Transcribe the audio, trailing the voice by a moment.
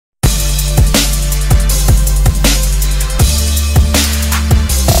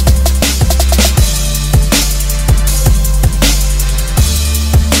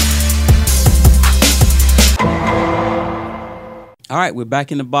right, we're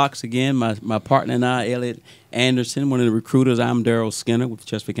back in the box again. My partner and I, Elliot Anderson, one of the recruiters. I'm Daryl Skinner with the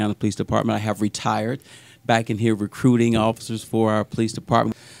Chesterfield County Police Department. I have retired, back in here recruiting officers for our police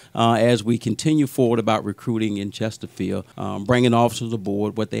department. As we continue forward about recruiting in Chesterfield, bringing officers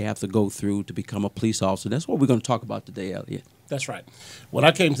aboard, what they have to go through to become a police officer. That's what we're going to talk about today, Elliot. That's right. When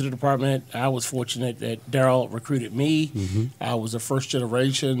I came to the department, I was fortunate that Daryl recruited me. Mm-hmm. I was a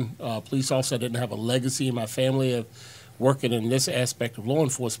first-generation police officer. I didn't have a legacy in my family of working in this aspect of law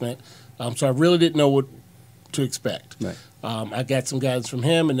enforcement, so I really didn't know what to expect. Right. I got some guidance from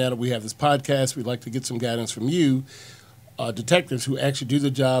him, and now that we have this podcast, we'd like to get some guidance from you, detectives who actually do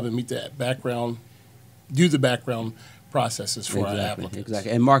the job and meet that background, do the background processes for our applicants.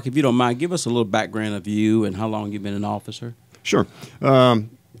 Exactly. And Mark, if you don't mind, give us a little background of you and how long you've been an officer. Sure.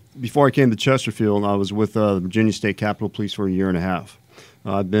 Before I came to Chesterfield, I was with the Virginia State Capitol Police for a year and a half.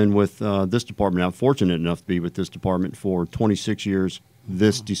 I've been with this department. I'm fortunate enough to be with this department for 26 years.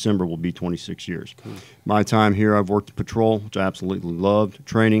 This December will be 26 years. Cool. My time here, I've worked patrol, which I absolutely loved,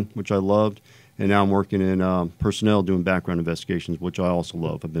 training, which I loved, and now I'm working in personnel doing background investigations, which I also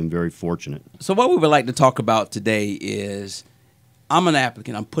love. I've been very fortunate. So what we would like to talk about today is, I'm an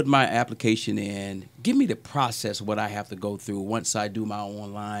applicant. I'm putting my application in. Give me the process of what I have to go through once I do my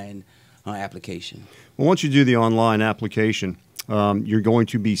online application. Well, once you do the online application, you're going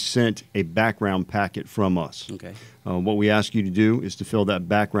to be sent a background packet from us. Okay. What we ask you to do is to fill that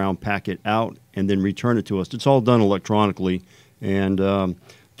background packet out and then return it to us. It's all done electronically, and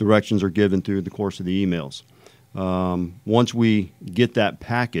directions are given through the course of the emails. Once we get that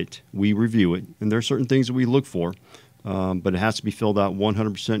packet, we review it, and there are certain things that we look for, but it has to be filled out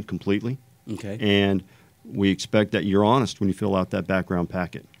 100% completely. Okay. And we expect that you're honest when you fill out that background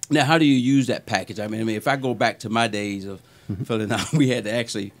packet. Now, how do you use that package? I mean, if I go back to my days of filling out, we had to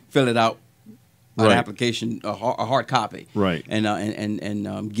actually fill it out, an application, a hard copy, right,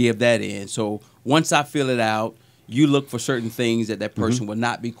 and give that in. So once I fill it out, you look for certain things that person would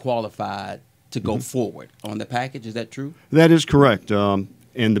not be qualified to go forward on the package. Is that true? That is correct. And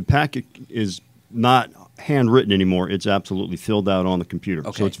the packet is not handwritten anymore. It's absolutely filled out on the computer.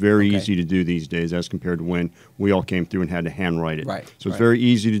 Okay. So it's very easy to do these days as compared to when we all came through and had to handwrite it. Right. So it's very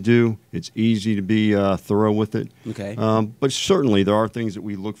easy to do. It's easy to be thorough with it. Okay. But certainly there are things that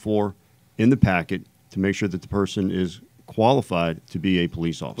we look for in the packet to make sure that the person is qualified to be a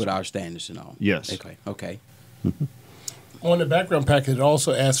police officer. With our standards and all. Yes. Okay. Okay. On the background packet, it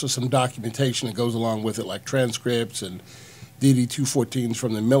also asks for some documentation that goes along with it, like transcripts and DD-214s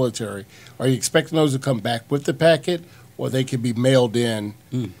from the military. Are you expecting those to come back with the packet, or they could be mailed in?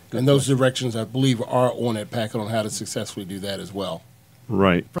 And those directions, I believe, are on that packet on how to successfully do that as well.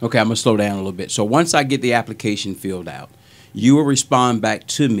 Right. Okay, I'm going to slow down a little bit. So once I get the application filled out, you will respond back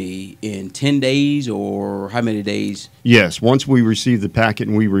to me in 10 days or how many days? Yes. Once we receive the packet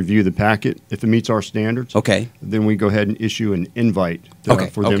and we review the packet, if it meets our standards, then we go ahead and issue an invite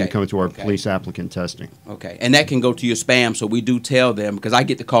for them to come to our police applicant testing. Okay. And that can go to your spam, so we do tell them, because I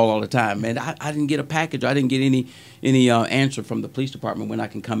get the call all the time, man, I didn't get a package. I didn't get any answer from the police department when I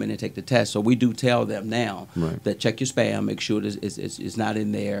can come in and take the test. So we do tell them now that check your spam, make sure it's not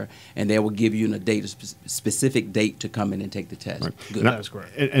in there, and they will give you a specific date to come in and take the test. Right. Good. That's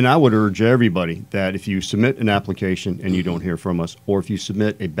correct. And I would urge everybody that if you submit an application and you don't hear from us, or if you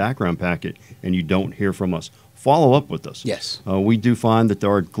submit a background packet and you don't hear from us, follow up with us. Yes. We do find that there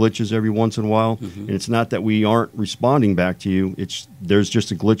are glitches every once in a while, and it's not that we aren't responding back to you. There's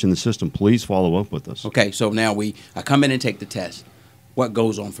just a glitch in the system. Please follow up with us. Okay, so now I come in and take the test. What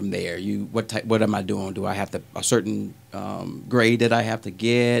goes on from there? What am I doing? Do I have a certain grade that I have to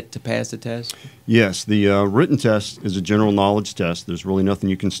get to pass the test? Yes, the written test is a general knowledge test. There's really nothing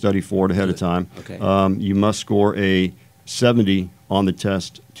you can study for it ahead of time. Okay. You must score a 70 on the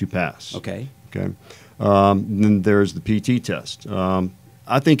test to pass. Okay. Okay. Then there's the PT test.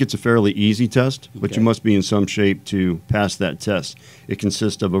 I think it's a fairly easy test, but you must be in some shape to pass that test. It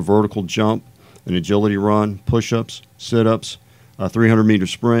consists of a vertical jump, an agility run, push-ups, sit-ups, a 300-meter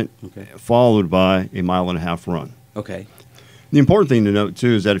sprint, followed by a 1.5-mile run. Okay. The important thing to note,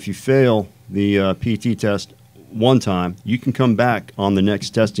 too, is that if you fail the PT test one time, you can come back on the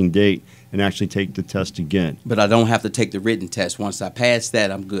next testing date and actually take the test again. But I don't have to take the written test. Once I pass that,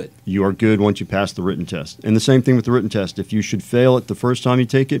 I'm good. You are good once you pass the written test. And the same thing with the written test. If you should fail it the first time you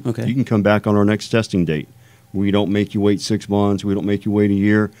take it, you can come back on our next testing date. We don't make you wait 6 months. We don't make you wait a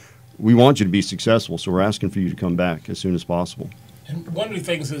year. We want you to be successful, so we're asking for you to come back as soon as possible. And one of the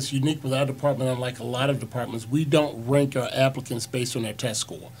things that's unique with our department, unlike a lot of departments, we don't rank our applicants based on their test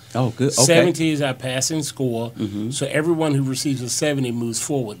score. Oh, good. Okay. 70 is our passing score, so everyone who receives a 70 moves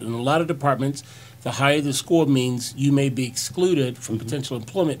forward. In a lot of departments, The higher the score means you may be excluded from potential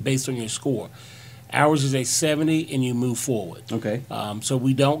employment based on your score. Ours is a 70, and you move forward. Okay. So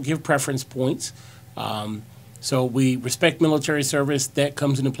we don't give preference points. So we respect military service. That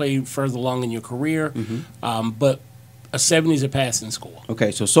comes into play further along in your career. But a 70 is a passing score.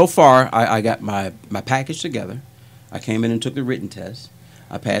 Okay, so far, I got my package together. I came in and took the written test.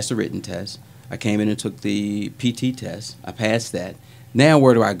 I passed the written test. I came in and took the PT test. I passed that. Now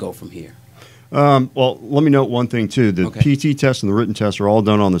where do I go from here? Well, let me note one thing, too. The Okay. PT test and the written test are all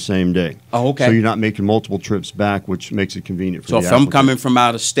done on the same day. Oh, okay. So you're not making multiple trips back, which makes it convenient for So the if I'm applicant. coming from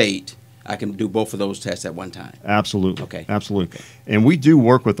out of state, I can do both of those tests at one time. Absolutely. Okay. Absolutely. And we do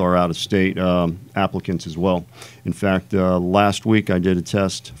work with our out-of-state applicants as well. In fact, last week I did a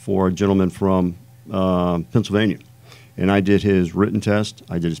test for a gentleman from Pennsylvania. And I did his written test,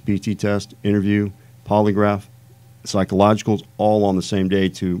 I did his PT test, interview, polygraph, psychologicals, all on the same day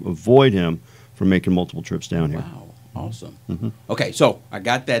to avoid him from making multiple trips down here. Wow, awesome. Okay, so I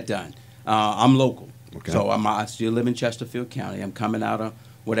got that done. I'm local. Okay. So I still live in Chesterfield County. I'm coming out of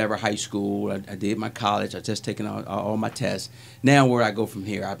whatever high school. I did my college. I just taken all my tests. Now where do I go from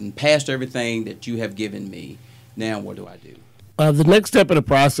here? I've been passed everything that you have given me. Now what do I do? The next step in the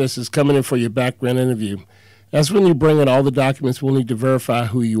process is coming in for your background interview. That's when you bring in all the documents we'll need to verify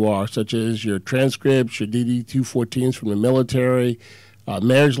who you are, such as your transcripts, your DD-214s from the military,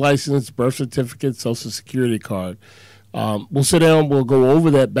 marriage license, birth certificate, Social Security card. We'll sit down, we'll go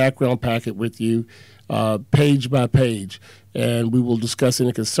over that background packet with you page by page, and we will discuss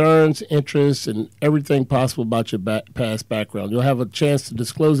any concerns, interests, and everything possible about your past background. You'll have a chance to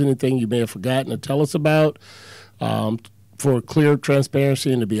disclose anything you may have forgotten to tell us about for clear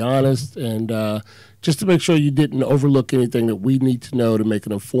transparency and to be honest, and just to make sure you didn't overlook anything that we need to know to make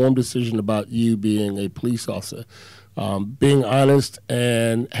an informed decision about you being a police officer. Being honest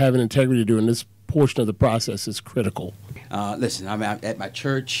and having integrity during this portion of the process is critical. Listen, I'm at my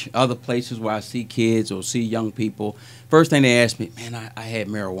church, other places where I see kids or see young people. First thing they ask me, man, I had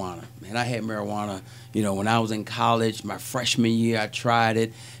marijuana. Man, I had marijuana, when I was in college, my freshman year, I tried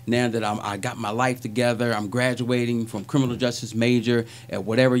it. Now that I got my life together, I'm graduating from criminal justice major at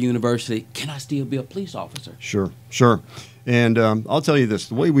whatever university, can I still be a police officer? Sure. And I'll tell you this,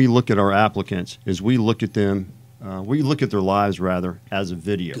 the way we look at our applicants is we look at them, we look at their lives, rather, as a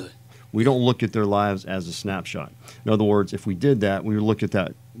video. Good. We don't look at their lives as a snapshot. In other words, if we did that, we would look at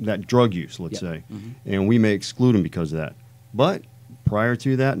that drug use, let's say, and we may exclude them because of that. But prior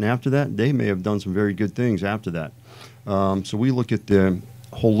to that and after that, they may have done some very good things after that. So we look at them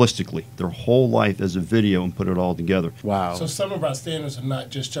holistically, their whole life as a video, and put it all together. Wow. So some of our standards are not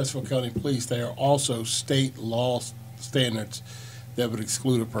just Chesterfield County Police, they are also state law standards that would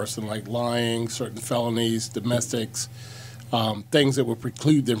exclude a person, like lying, certain felonies, domestics, things that would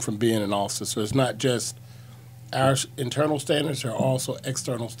preclude them from being an officer. So it's not just our internal standards, there are also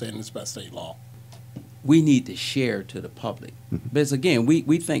external standards by state law. We need to share to the public. Because again,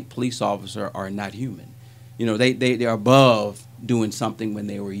 we think police officers are not human. They're above doing something when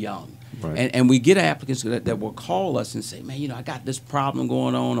they were young. Right. And we get applicants that will call us and say, man, I got this problem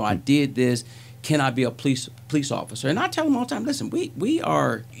going on, or I did this. Can I be a police officer? And I tell them all the time, listen,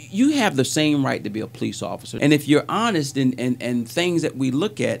 you have the same right to be a police officer. And if you're honest and things that we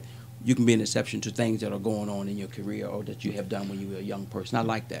look at, you can be an exception to things that are going on in your career or that you have done when you were a young person. I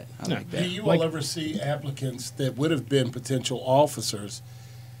like that. I like that. Do you all ever see applicants that would have been potential officers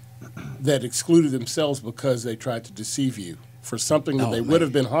that excluded themselves because they tried to deceive you for something that they would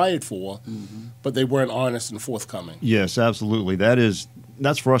have been hired for, but they weren't honest and forthcoming? Yes, absolutely.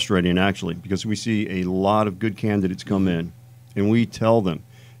 That's frustrating, actually, because we see a lot of good candidates come in, and we tell them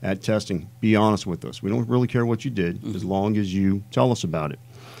at testing, be honest with us. We don't really care what you did as long as you tell us about it.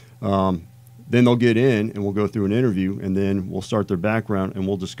 Then they'll get in, and we'll go through an interview, and then we'll start their background, and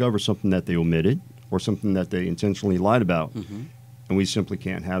we'll discover something that they omitted or something that they intentionally lied about, and we simply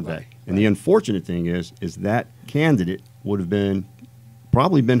can't have that. And the unfortunate thing is that candidate would have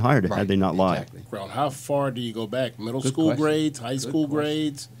probably been hired had they not lied. Exactly. How far do you go back? Middle Good school question. grades, high school question.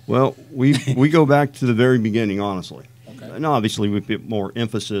 grades? Well, we go back to the very beginning, honestly. Okay. And obviously, we put more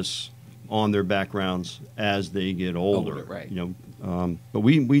emphasis on their backgrounds as they get older. Right. But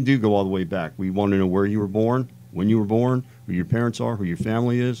we do go all the way back. We want to know where you were born, when you were born, who your parents are, who your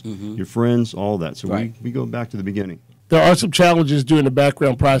family is, your friends, all that. So Right. we go back to the beginning. There are some challenges during the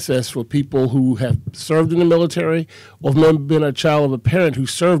background process for people who have served in the military or have maybe been a child of a parent who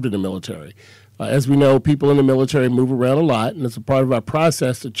served in the military. As we know, people in the military move around a lot, and it's a part of our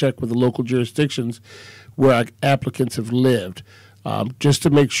process to check with the local jurisdictions where our applicants have lived, just to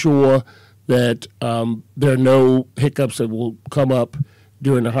make sure that there are no hiccups that will come up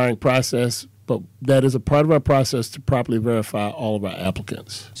during the hiring process but that is a part of our process to properly verify all of our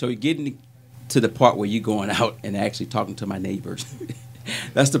applicants. So you're getting to the part where you're going out and actually talking to my neighbors.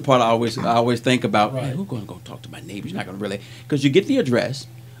 That's the part I always think about. Right. Man, who's going to go talk to my neighbors? You're not going to really, because you get the address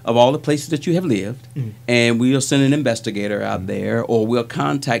of all the places that you have lived, and we'll send an investigator out there, or we'll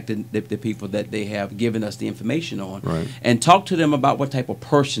contact the people that they have given us the information on, Right. and talk to them about what type of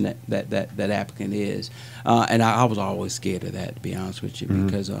person that applicant is. And I was always scared of that, to be honest with you,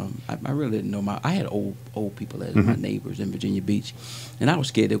 because I really didn't know I had old people as my neighbors in Virginia Beach, and I was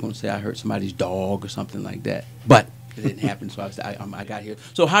scared they were going to say I heard somebody's dog or something like that. But it didn't happen, so I got here.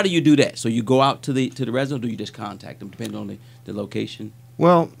 So how do you do that? So you go out to the resident, or do you just contact them, depending on the location?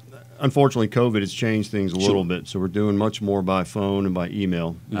 Well, unfortunately, COVID has changed things a little bit, so we're doing much more by phone and by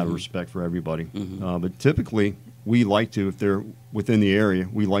email out of respect for everybody. But typically, we like to, if they're within the area,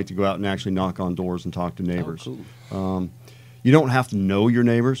 we like to go out and actually knock on doors and talk to neighbors. Oh, cool. You don't have to know your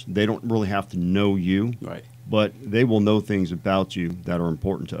neighbors. They don't really have to know you. Right. But they will know things about you that are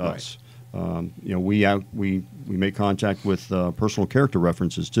important to us. We make contact with personal character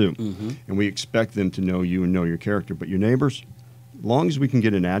references, too. And we expect them to know you and know your character. But your neighbors, as long as we can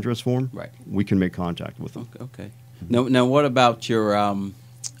get an address for them, Right. we can make contact with them. Okay. Now, what about your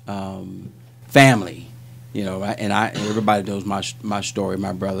family? You know, and everybody knows my story.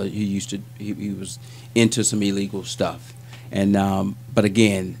 My brother, he was into some illegal stuff, and but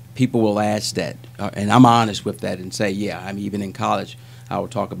again, people will ask that, and I'm honest with that and say, yeah, I mean, even in college, I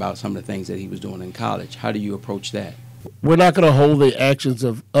would talk about some of the things that he was doing in college. How do you approach that? We're not going to hold the actions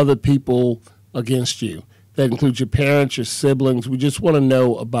of other people against you. That includes your parents, your siblings. We just want to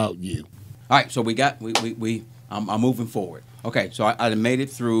know about you. All right, so I'm moving forward. Okay, so I made it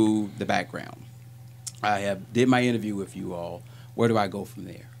through the background. I did my interview with you all. Where do I go from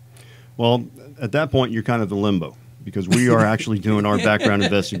there? Well, at that point, you're kind of in limbo because we are actually doing our background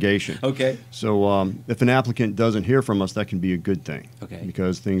investigation. Okay. So if an applicant doesn't hear from us, that can be a good thing. Okay.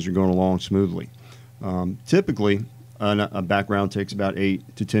 Because things are going along smoothly. Typically, a background takes about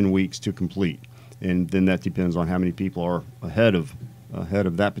 8 to 10 weeks to complete, and then that depends on how many people are ahead of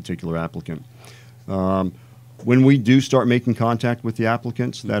that particular applicant. When we do start making contact with the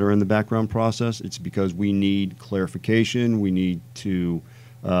applicants that are in the background process, it's because we need clarification. We need to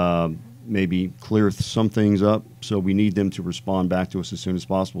maybe clear some things up, so we need them to respond back to us as soon as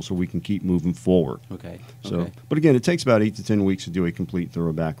possible so we can keep moving forward. Okay. So, but again, it takes about 8 to 10 weeks to do a complete,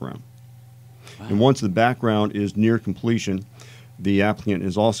 thorough background. Wow. And once the background is near completion, the applicant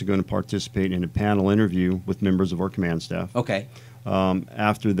is also going to participate in a panel interview with members of our command staff. Okay.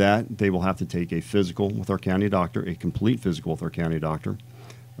 After that, they will have to take a physical with our county doctor, a complete physical with our county doctor.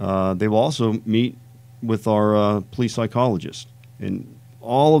 They will also meet with our police psychologist. And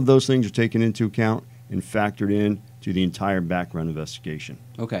all of those things are taken into account and factored in to the entire background investigation.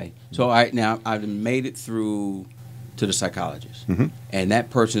 Okay. So now I've made it through to the psychologist. And that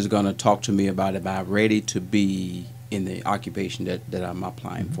person is going to talk to me about if I'm ready to be in the occupation that I'm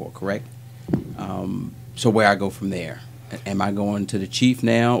applying for, correct? So where I go from there? Am I going to the chief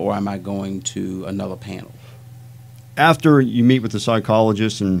now, or am I going to another panel? After you meet with the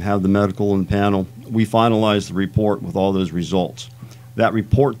psychologist and have the medical and panel, we finalize the report with all those results. That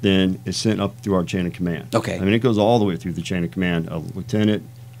report then is sent up through our chain of command. Okay. I mean, it goes all the way through the chain of command. A lieutenant,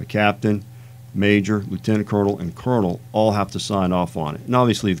 a captain, major, lieutenant colonel, and colonel all have to sign off on it. And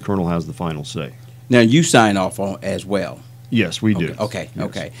obviously, the colonel has the final say. Now, you sign off on as well. Yes, we do. Okay, Yes.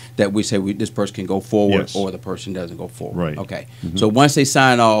 okay. That we say this person can go forward, Yes. or the person doesn't go forward. Right. Okay. So once they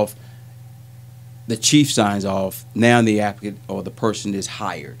sign off, the chief signs off. Now the applicant or the person is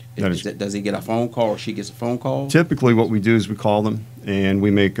hired. Does he get a phone call, or she gets a phone call? Typically, what we do is we call them and we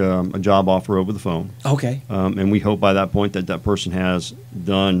make a job offer over the phone. Okay. And we hope by that point that person has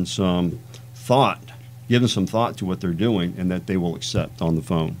done some thought, given some thought to what they're doing, and that they will accept on the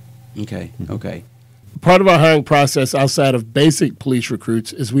phone. Okay. Okay. Part of our hiring process outside of basic police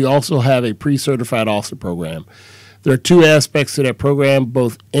recruits is we also have a pre-certified officer program. There are 2 aspects to that program,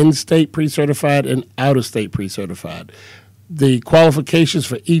 both in-state pre-certified and out-of-state pre-certified. The qualifications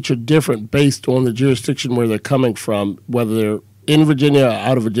for each are different based on the jurisdiction where they're coming from, whether they're in Virginia or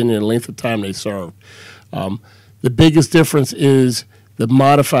out of Virginia, and the length of time they served. The biggest difference is the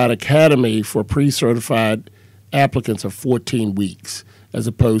modified academy for pre-certified applicants of 14 weeks, as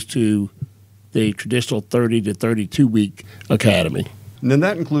opposed to the traditional 30 to 32-week academy. And then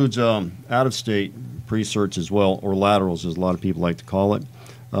that includes out-of-state pre-certs as well, or laterals, as a lot of people like to call it.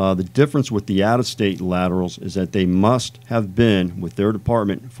 The difference with the out-of-state laterals is that they must have been with their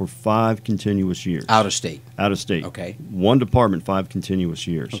department for 5 continuous years. Out of state. Out of state. Okay. One department, 5 continuous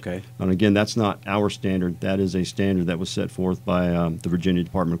years. Okay. And again, that's not our standard. That is a standard that was set forth by the Virginia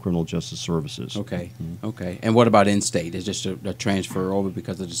Department of Criminal Justice Services. Okay. Okay. And what about in-state? Is just a transfer over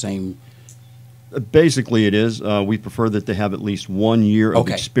because of the same? Basically, it is. We prefer that they have at least 1 year of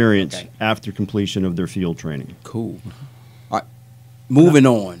Okay. experience Okay. after completion of their field training. Cool. All right. Moving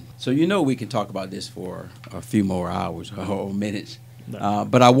on. So we can talk about this for a few more hours or minutes.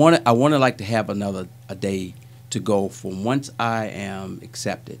 But I want to like to have a day to go from once I am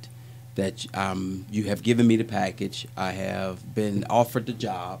accepted, that you have given me the package, I have been offered the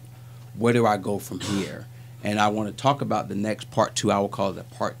job. Where do I go from here? And I want to talk about the next part 2. I will call it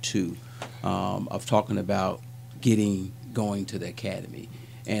a part 2 of talking about going to the academy.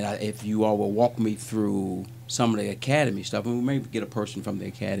 And if you all will walk me through some of the academy stuff, and we may get a person from the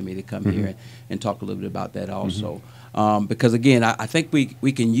academy to come here and talk a little bit about that also. Because, again, I think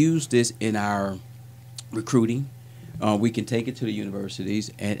we can use this in our recruiting. We can take it to the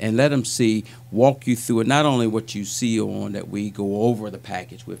universities and let them walk you through it, not only what you see on that we go over the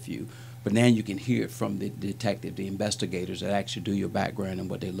package with you, but now you can hear it from the detective, the investigators that actually do your background and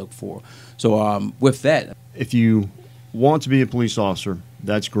what they look for. So with that. If you want to be a police officer,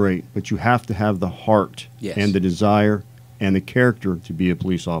 that's great, but you have to have the heart Yes. and the desire and the character to be a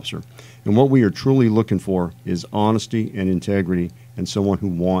police officer. And what we are truly looking for is honesty and integrity and someone who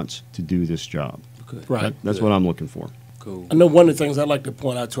wants to do this job. Good. Right. That's what I'm looking for. Cool. I know one of the things I'd like to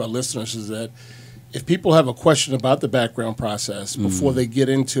point out to our listeners is that if people have a question about the background process before they get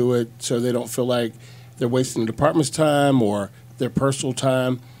into it, so they don't feel like they're wasting the department's time or their personal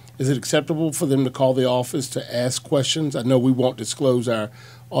time, is it acceptable for them to call the office to ask questions? I know we won't disclose our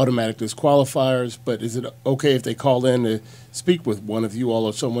automatic disqualifiers, but is it okay if they call in to speak with one of you all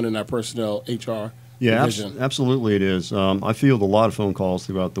or someone in our personnel HR Yeah, division? absolutely it is. I field a lot of phone calls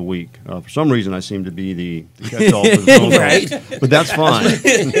throughout the week. For some reason, I seem to be the catch-all for the phone calls. But that's fine.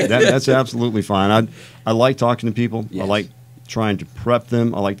 That's absolutely fine. I like talking to people. Yes. I like trying to prep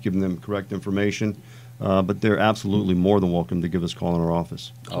them. I like giving them correct information. But they're absolutely more than welcome to give us a call in our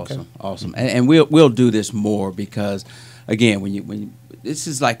office. Awesome, awesome, and we'll do this more because, again, when this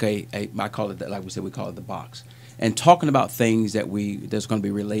is like I call it, like we said, we call it the box, and talking about things that's going to be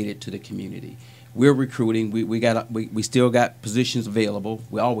related to the community. We're recruiting. We still got positions available.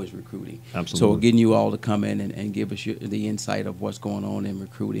 We're always recruiting. Absolutely. So getting you all to come in and give us the insight of what's going on in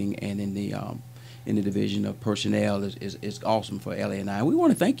recruiting and in the division of personnel is awesome for Ellie and I. We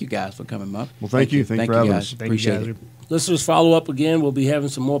want to thank you guys for coming up. Well, thank you. Thank you for having guys. us. Appreciate it. Listeners, follow up again. We'll be having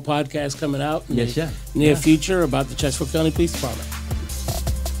some more podcasts coming out in Yes, the sir. near future about the Chesterfield County Police Department.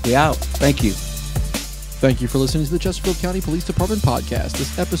 We out. Thank you. Thank you for listening to the Chesterfield County Police Department podcast.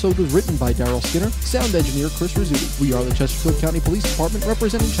 This episode was written by Daryl Skinner, sound engineer Chris Rizzuti. We are the Chesterfield County Police Department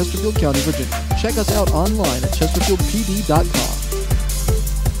representing Chesterfield County, Virginia. Check us out online at chesterfieldpd.com.